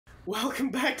Welcome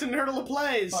back to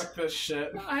NerdoloPlays. Fuck this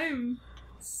shit. I'm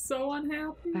so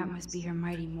unhappy. That must be her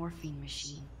mighty morphine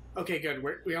machine. Okay, good.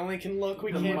 We only can look.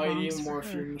 We The can't. mighty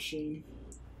morphine machine.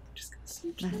 Just gonna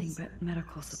sleep. Nothing but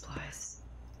medical supplies.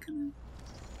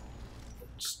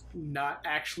 Just not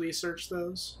actually search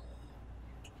those.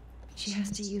 She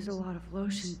has to use a lot of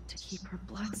lotion to keep her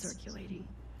blood circulating.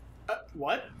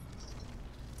 What?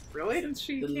 Really? Since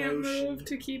she The can't lotion. move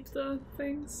to keep the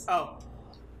things. Oh,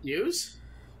 use?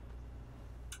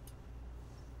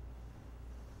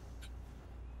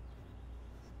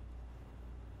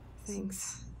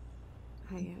 Thanks.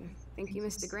 I think you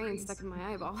missed a grain stuck in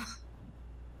my eyeball.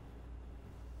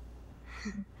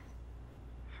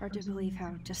 Hard to believe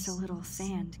how just a little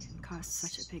sand can cause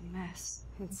such a big mess.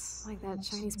 It's like that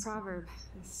Chinese proverb.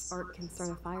 A spark can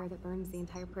start a fire that burns the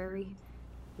entire prairie.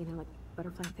 You know, like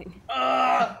butterfly thing.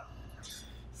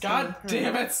 God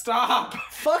damn it, stop!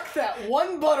 Fuck that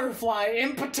one butterfly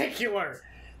in particular.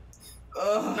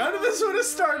 None of this would have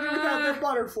started without the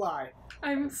butterfly.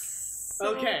 I'm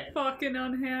so fucking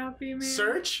unhappy, man.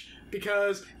 Search,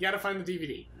 because you gotta find the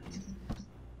DVD.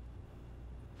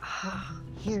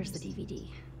 Here's the DVD.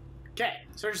 Okay,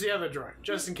 search the other drawer,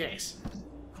 just in case.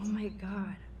 Oh my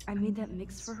god. I made that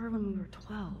mix for her when we were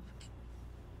 12.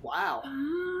 Wow.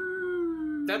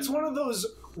 That's one of those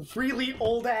really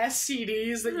old-ass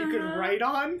CDs that you could write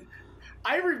on.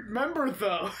 I remember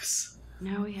those.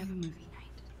 Now we have a movie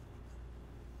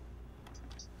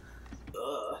night.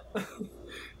 Ugh.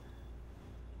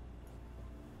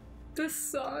 This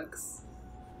sucks.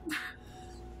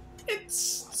 It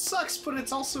sucks, but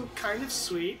it's also kind of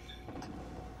sweet.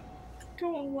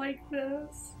 Don't like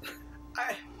this.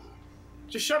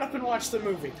 Just shut up and watch the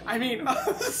movie. I mean...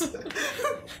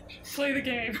 Play the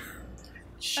game.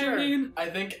 Sure. I mean... I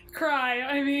think... Cry,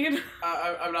 I mean...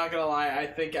 I'm not gonna lie, I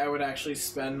think I would actually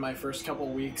spend my first couple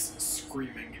weeks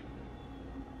screaming.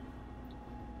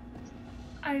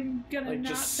 I'm gonna Like, not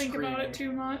just think about screaming. it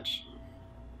too much.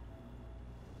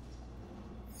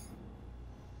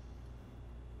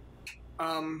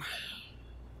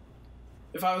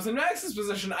 If I was in Max's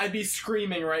position, I'd be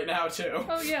screaming right now, too.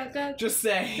 Oh yeah, that Just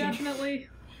saying. definitely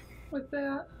with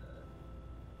that.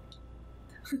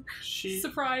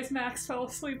 Surprise, Max fell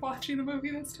asleep watching the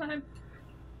movie this time.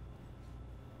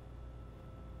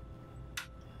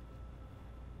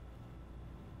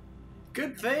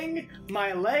 Good thing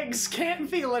my legs can't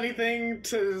feel anything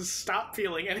to stop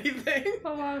feeling anything.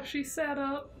 Oh wow, she sat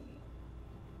up.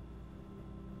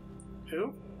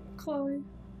 Who? Chloe.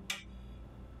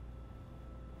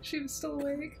 She was still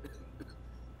awake.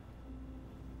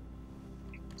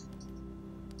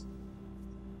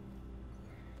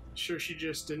 Sure she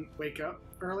just didn't wake up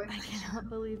early? I cannot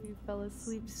believe you fell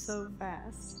asleep so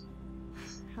fast.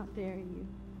 How dare you?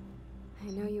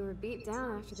 I know you were beat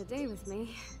down after the day with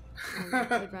me.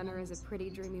 Blade Runner is a pretty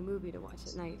dreamy movie to watch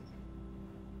at night.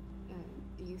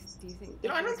 Do you think? You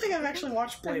know, I don't think I've actually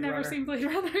watched Blade I've never Runner. seen Blade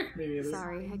Runner. Maybe it is.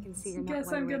 Sorry, I can see you're not Guess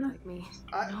wide I'm awake gonna- like me.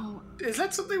 No. Is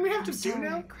that something we have to I'm do sorry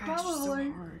now? I crashed Probably.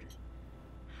 so hard.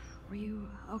 Were you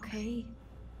okay?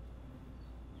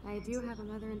 I do have a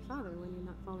mother and father when you're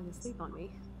not falling asleep on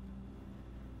me.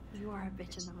 You are a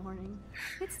bitch in the morning.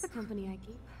 It's the company I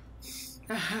keep.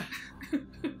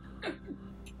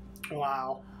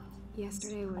 Wow.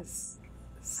 Yesterday was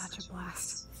such a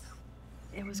blast.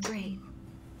 It was great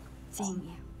seeing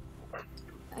you.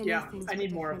 I know Yeah, things I were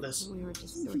need more of different this. when we were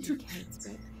just dorky kids,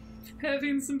 but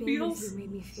Having some being with feels. you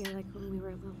made me feel like when we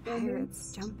were little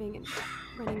pirates, jumping and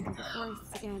running through the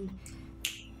forests again.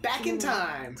 Back in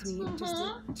time. To me, just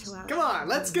to chill out. Come on,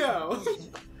 let's go.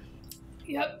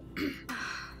 Yep.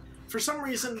 For some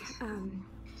reason,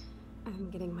 I'm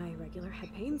getting my regular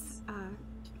head pains.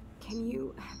 Can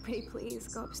you, pretty please,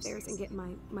 go upstairs and get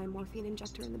my morphine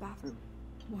injector in the bathroom?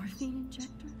 Morphine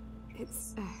injector?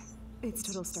 It's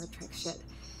total Star Trek shit.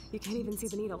 You can't even see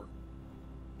the needle.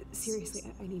 Seriously,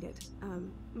 I need it.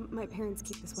 My parents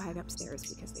keep this wag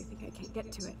upstairs because they think I can't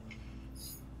get to it.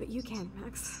 But you can,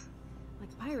 Max. Like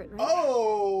a pirate, right?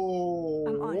 oh,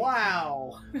 I'm on it.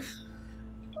 wow.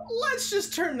 Let's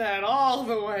just turn that all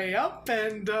the way up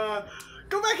and go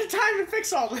back in time and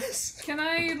fix all this. Can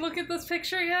I look at this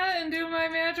picture yet and do my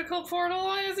magical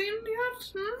portalizing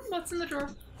yet? What's in the drawer?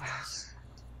 Wow.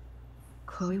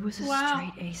 Chloe was a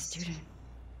straight A student.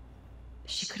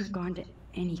 She could have gone to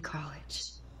any college.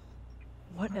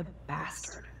 What a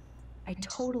bastard. I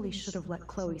totally should have let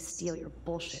Chloe steal your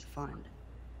bullshit fund.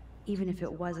 Even if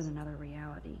it wasn't another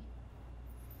reality.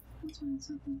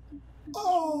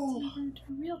 Oh.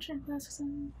 Wheelchair classes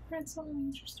and grants all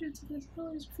major students with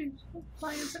disabilities refuse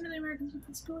compliance under the Americans with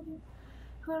Disabilities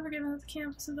However, given that the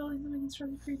campus and buildings have been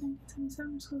constructed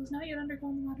pre-1977, school has not yet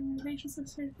undergone the modern renovations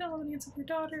necessary to fill the needs of your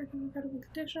daughter in regrettable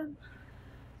condition.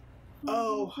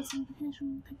 Oh. What's the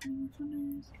implication? Picking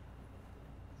funders.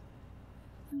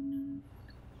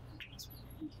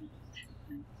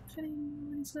 Fitting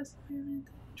when he's less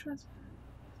trust.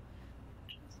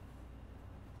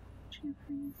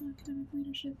 Academic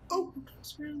leadership. Oh,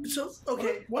 so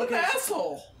okay. What an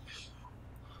asshole!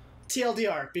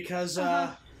 TLDR, because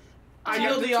TLDR,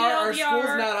 our school's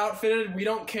not outfitted. We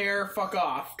don't care. Fuck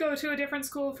off. Go to a different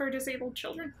school for disabled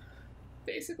children,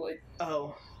 basically.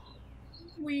 Oh.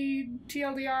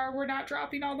 TLDR, we're not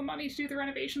dropping all the money to do the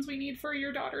renovations we need for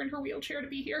your daughter in her wheelchair to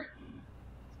be here.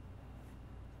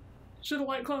 Should've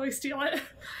let Chloe steal it.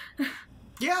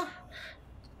 Yeah.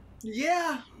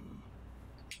 Yeah.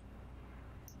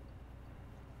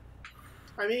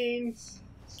 I mean...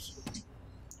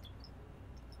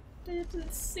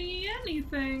 Didn't see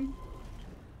anything.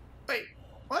 Wait,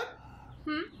 what?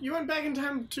 You went back in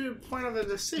time to point of a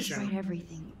decision. Despite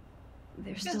everything,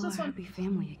 they're still a happy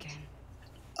family again.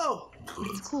 Oh.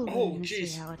 It's cool Oh, in this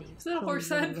jeez. reality. Is that a horse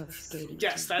head?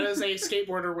 Yes, that is a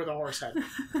skateboarder with a horse head.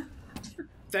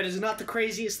 That is not the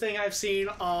craziest thing I've seen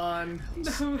on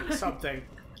something.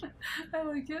 I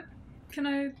like it. Can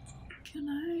I...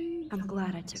 I'm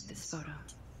glad I took this photo.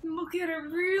 Look at it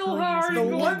real Chloe hard has and a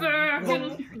go million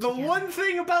back. The one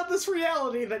thing about this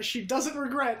reality that she doesn't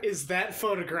regret is that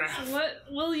photograph. Let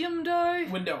William die.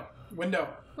 Window. Wait,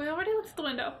 I already looked at the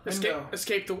window.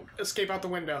 Escape out the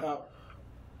window. Oh.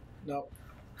 Nope.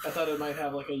 I thought it might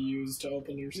have like a use to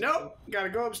open or something. Nope. Gotta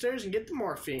go upstairs and get the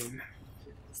morphine.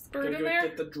 Is the bird Gotta in go there?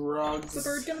 get the drugs. Is the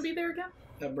bird gonna be there again?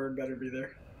 That bird better be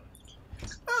there.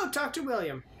 Oh, talk to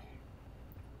William.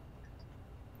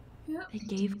 Yep. They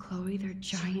gave Chloe their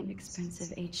giant, expensive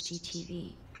HD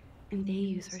TV, and they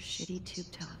use her shitty tube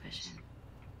television.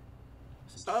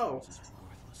 Oh.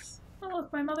 Oh,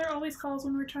 look, my mother always calls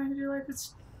when we're trying to do life.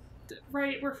 It's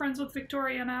right, we're friends with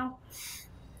Victoria now.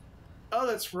 Oh,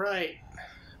 that's right.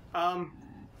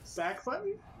 Back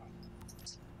button?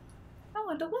 Oh,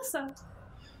 and Alyssa.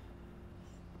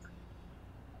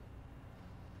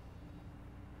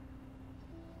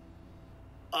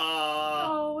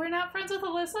 Oh, we're not friends with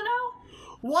Alyssa now?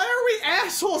 Why are we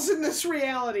assholes in this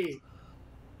reality?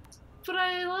 But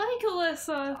I like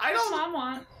Alyssa. I don't- What's Mom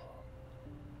want?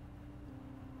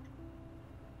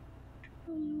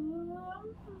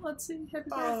 Let's see. Happy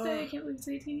birthday. Can't believe it's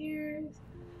 18 years.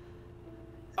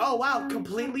 Oh, wow.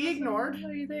 Completely ignored.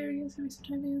 Are you there? Yes, give me some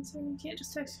time to answer. You can't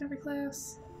just text in every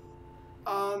class.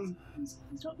 Please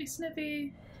don't be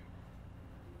snippy.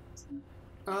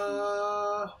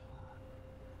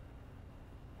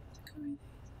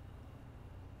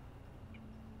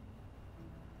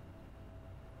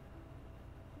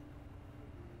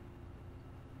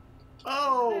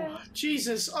 Oh,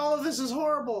 Jesus. All of this is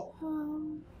horrible.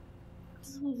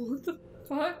 What the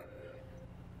fuck?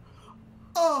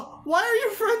 Oh, why are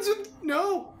you friends with...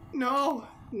 No.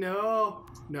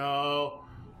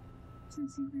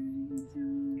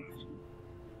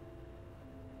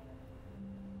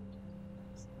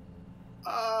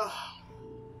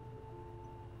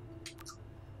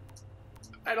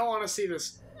 I don't want to see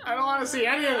this. I don't want to see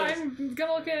any of this. I'm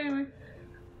gonna look at it anyway.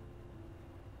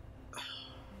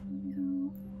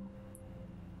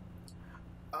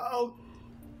 Oh.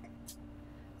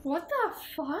 What the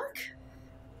fuck?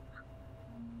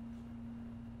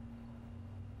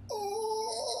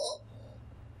 Oh.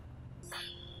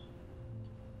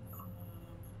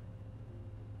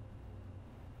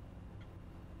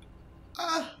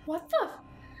 What the?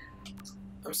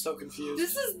 I'm so confused.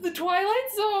 This is the Twilight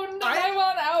Zone. I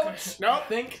want out. Nope.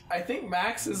 I think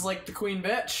Max is like the queen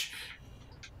bitch.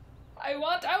 I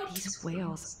want out. These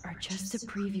whales are just a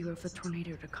preview of the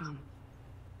tornado to come.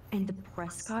 And the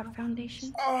Prescott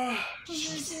Foundation?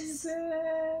 Jesus.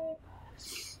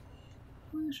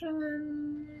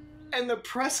 And the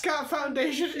Prescott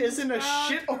Foundation isn't a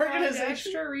shit organization.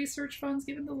 Extra research funds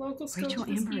given to local schools. Rachel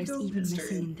Amber is even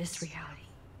missing in this reality.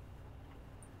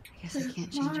 I guess I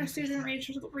can't change Our student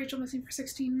Rachel missing for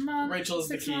 16 months. Rachel is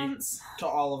the 6 key months. to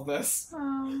all of this.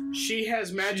 She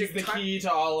has magic. She's the key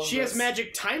to all of She this. has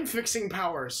magic time fixing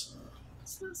powers.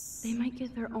 They might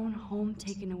get their own home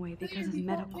taken away because of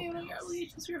medical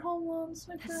bills. Your home loans.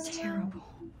 That's terrible.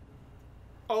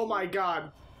 Oh my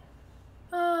god.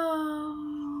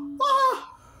 Oh.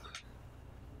 Ah!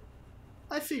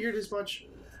 I figured as much.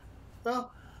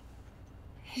 Well.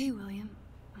 Hey, William.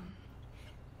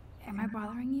 Am I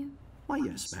bothering you? Why,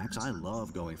 yes, Max. I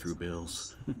love going through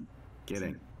bills.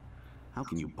 Kidding. How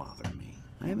can you bother me?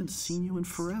 I haven't seen you in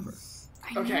forever.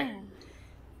 I Okay. know.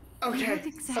 Okay. look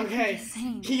exactly Okay. the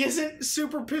same. He isn't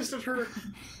super pissed at her.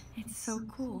 It's so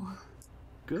cool.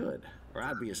 Good. Or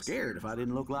I'd be scared if I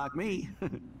didn't look like me.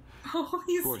 Oh,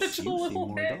 he's Of course, such a you seem little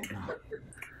more bit. adult now.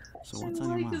 So I what's on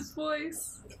your like mind? his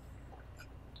voice.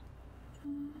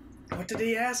 What did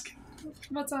he ask?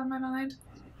 What's on my mind?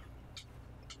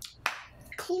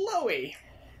 Chloe.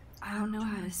 I don't know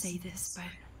how to say this, but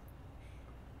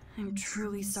I'm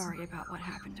truly sorry about what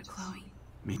happened to Chloe.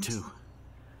 Me too.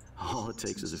 All it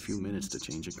takes is a few minutes to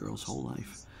change a girl's whole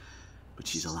life. But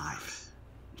she's alive.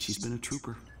 She's been a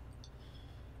trooper.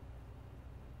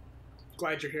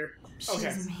 Glad you're here. She's Okay.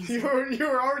 amazing. You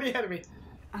were already ahead of me.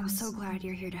 I'm so glad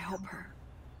you're here to help her.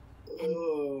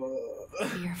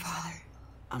 Be your father.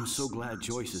 I'm so glad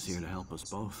Joyce is here to help us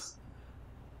both.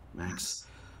 Max,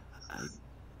 I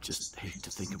just hate to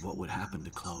think of what would happen to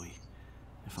Chloe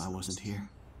if I wasn't here.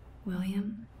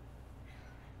 William,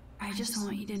 I just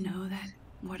want you to know that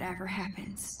whatever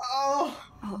happens, Oh.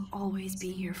 I'll always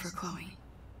be here for Chloe.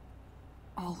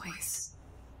 Always.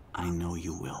 I know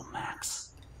you will, Max.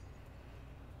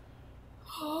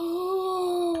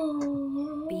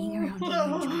 Being around you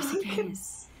and Joyce again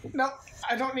is No,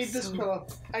 I don't need this So pillow.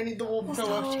 I need the wolf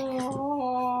pillow.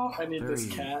 Oh, I need this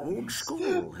Very cat. old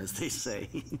school, as they say.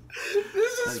 This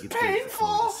Glad is it gets paid for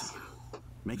Chloe painful. to see you.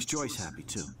 Makes Joyce happy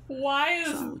too. Why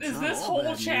So it's is not this all whole bad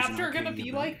news in chapter gonna Arcadia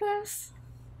be Bay. like this?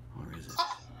 Or is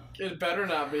it? It better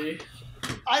not be.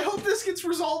 I hope this gets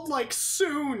resolved like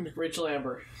soon. Rachel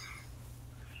Amber.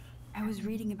 I was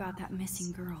reading about that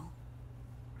missing girl.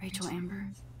 Rachel Amber.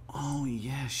 Oh,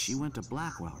 yeah, she went to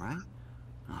Blackwell, right?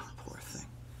 Oh, poor thing.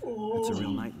 It's a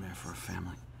real nightmare for a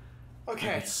family. I Okay.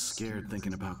 get scared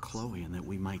thinking about Chloe and that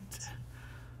we might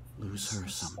lose her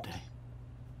someday.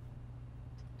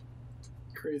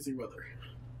 Crazy weather.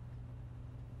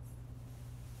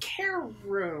 Care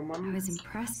room. I was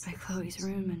impressed by Chloe's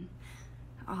room and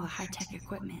all the high-tech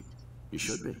equipment. You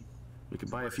should be. We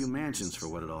could buy a few mansions for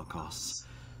what it all costs.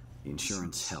 The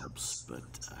insurance helps, but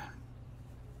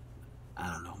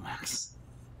I don't know, Max.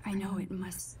 I know it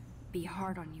must be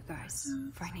hard on you guys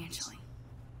financially.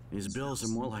 These bills are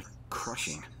more like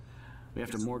crushing. We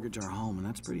have to mortgage our home, and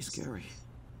that's pretty scary.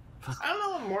 I don't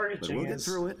know what But mortgaging we'll get is.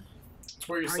 through it. It's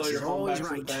where you sell Archie's your home always back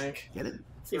to the right. bank. Get it?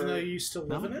 Even though you still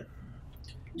live No? in it?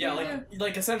 Yeah,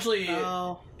 like essentially,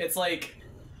 Oh. it's like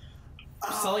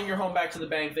selling your home back to the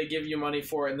bank. They give you money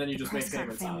for it, and then you The just make Prescott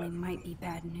payments on family it. might be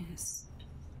bad news.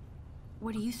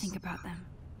 What do you think about them?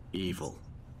 Evil.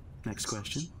 Next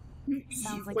question.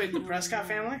 Sounds like Wait, you the know Prescott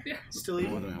them well. family? Still More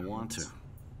evil? than I want to.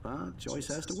 But Joyce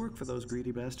has to work for those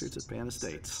greedy bastards at Pan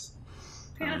Estates.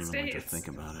 I don't even like to Estates. think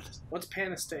about it. What's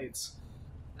Pan Estates?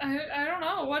 I don't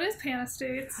know. What is Pan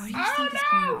Estates? What do you think is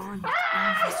going on with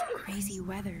all this crazy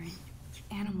weather and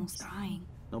animals dying?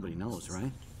 Nobody knows,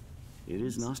 right? It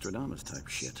is Nostradamus type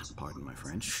shit, pardon my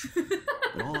French.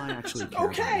 But all I actually care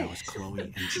about now is Chloe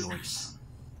and Joyce.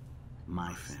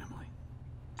 My family.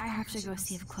 I have to go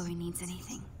see if Chloe needs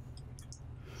anything.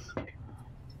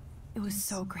 It was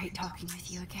so great talking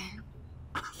with you again.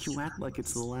 You act like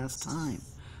it's the last time.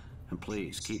 And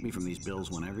please, keep me from these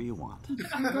bills whenever you want.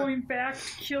 I'm going back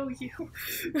to kill you.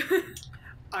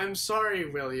 I'm sorry,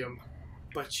 William,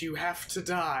 but you have to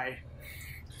die.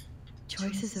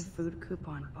 Joyce is a food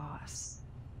coupon boss.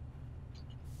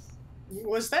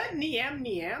 Was that Niam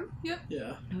Niam?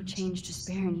 Yeah. No change to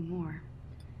spare anymore.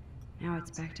 Now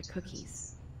it's back to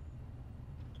cookies.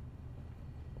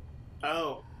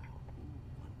 Oh.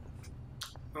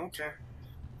 Okay.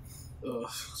 Ugh.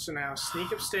 So now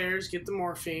sneak upstairs, get the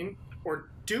morphine, or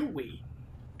do we?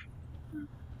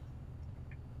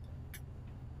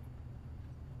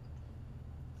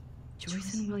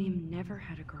 Joyce and William never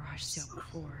had a garage sale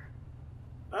before.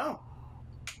 Oh.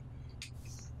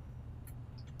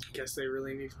 Guess they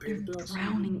really need to pay They're the bills.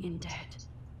 drowning in debt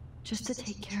just to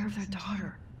take care of their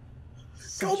daughter.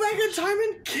 Go back in time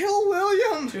and kill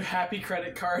William! To happy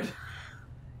credit card.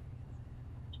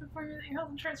 Before your health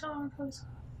insurance on close.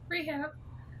 Rehab.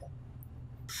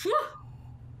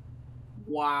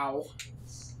 Wow.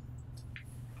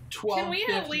 Can we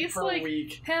at $12.50 least per like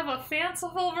week. have a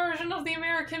fanciful version of the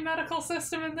American medical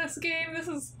system in this game? This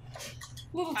is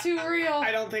a little too real.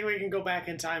 I don't think we can go back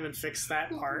in time and fix that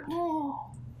part.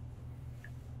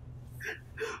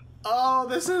 Oh,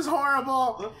 this is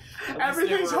horrible! At least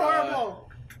Everything's they were,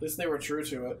 horrible! At least they were true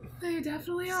to it. They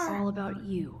definitely It's are. all about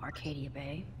you, Arcadia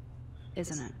Bay,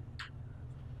 isn't it?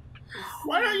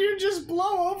 Why don't you just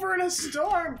blow over in a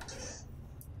storm?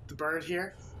 The bird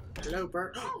here. Hello,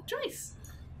 bird. Oh, Joyce.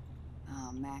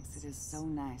 Oh, Max, it is so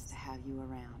nice to have you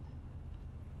around.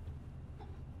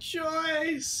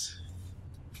 Joyce!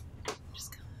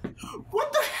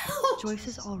 What the hell? Joyce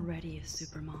is already a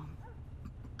supermom.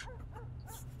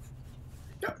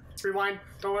 Yep. Rewind.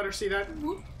 Don't let her see that.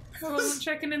 I wasn't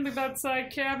checking in the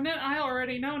bedside cabinet. I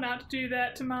already know not to do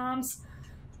that to moms.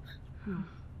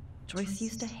 Joyce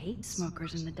used to hate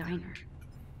smokers in the diner.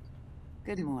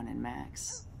 Good morning,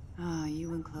 Max. Oh,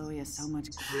 you and Chloe are so much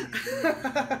quieter than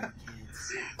the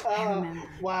kids.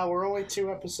 Wow, we're only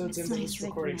 2 episodes It's into nice this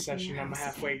recording waking up in session. your I'm house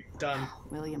halfway done.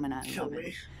 William and I Kill love me.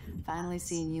 it. Finally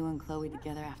seeing you and Chloe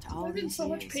together after all I'm in these so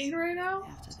years. much pain right now.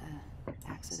 After the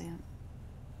accident.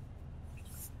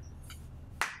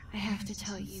 I have to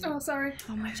tell you Oh, sorry.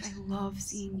 how much I love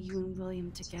seeing you and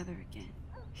William together again.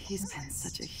 He's been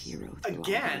such a hero through all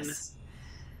Again? this.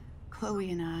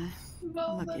 Chloe and I,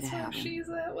 Well, lucky that's to how have him. she's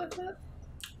at with it.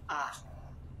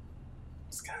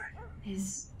 Sky.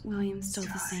 Is William still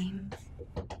the same?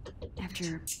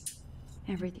 After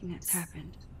everything that's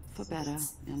happened? For better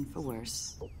and for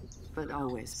worse. But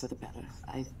always for the better.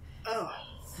 I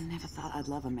never thought I'd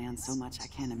love a man so much I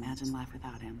can't imagine life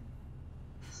without him.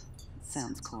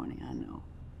 Sounds corny, I know.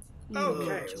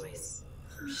 Okay. Joyce.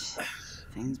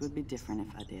 Things would be different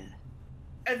if I did.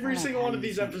 Every single one of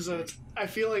these episodes, I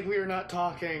feel like we are not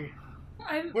talking.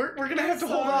 We're gonna have to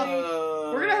hold off.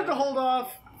 We're gonna have to hold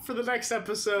off for the next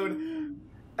episode.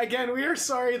 Again, we are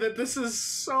sorry that this is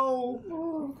so.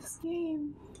 Oh, this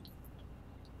game.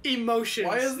 Emotions.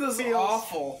 Why is this feels-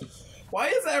 awful? Why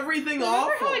is everything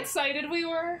Remember awful? how excited we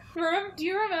were? Do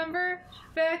you remember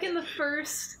back in the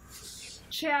first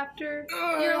chapter?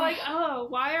 You're like, oh,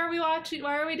 why are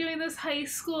we doing this high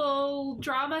school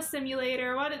drama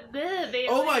simulator?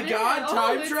 Oh my god,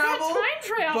 time travel? Time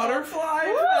travel. Butterfly?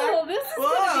 Oh, this is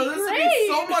gonna be this would great. be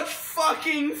so much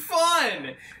fucking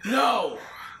fun! No!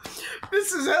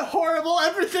 This is horrible.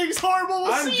 Everything's horrible.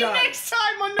 We'll I'm see done. you next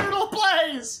time on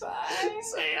NerdoloPlays. Bye.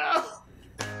 See ya.